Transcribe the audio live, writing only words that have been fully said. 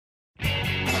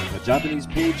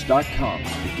JapanesePage.com,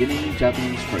 beginning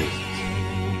Japanese phrases.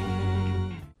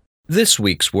 This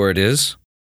week's word is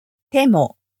で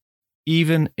も、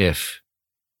 even if.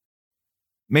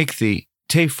 Make the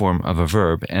te form of a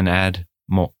verb and add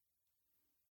mo.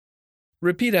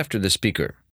 Repeat after the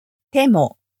speaker. で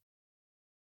も、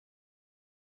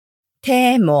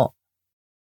でも、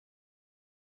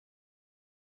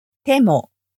でも、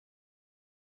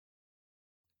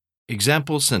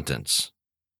 Example sentence.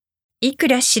 いく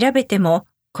ら調べても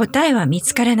答えは見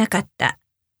つからなかった。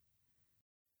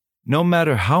No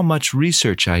matter how much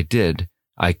research I did,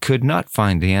 I could not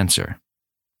find the answer.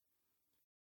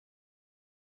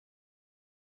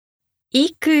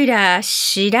 いくら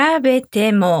調べ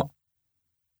ても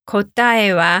答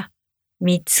えは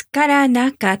見つから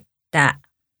なかった。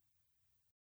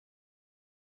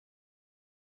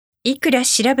いくら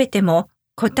調べても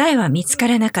答えは見つか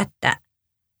らなかった。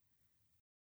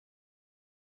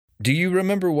Do you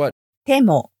remember what で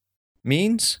も、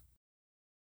 means?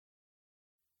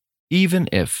 Even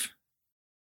if.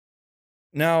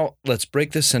 Now, let's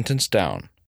break this sentence down.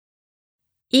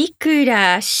 いく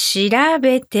ら調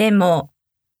べても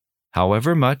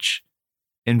However much,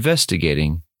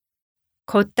 investigating,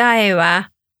 答え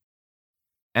は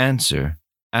answer,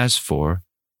 as for,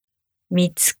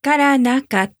 見つからな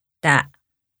かった。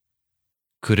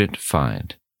couldn't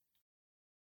find.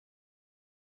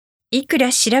 いく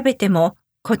ら調べても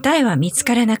答えは見つ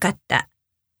からなかった。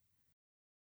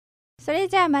それ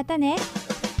じゃあまたね。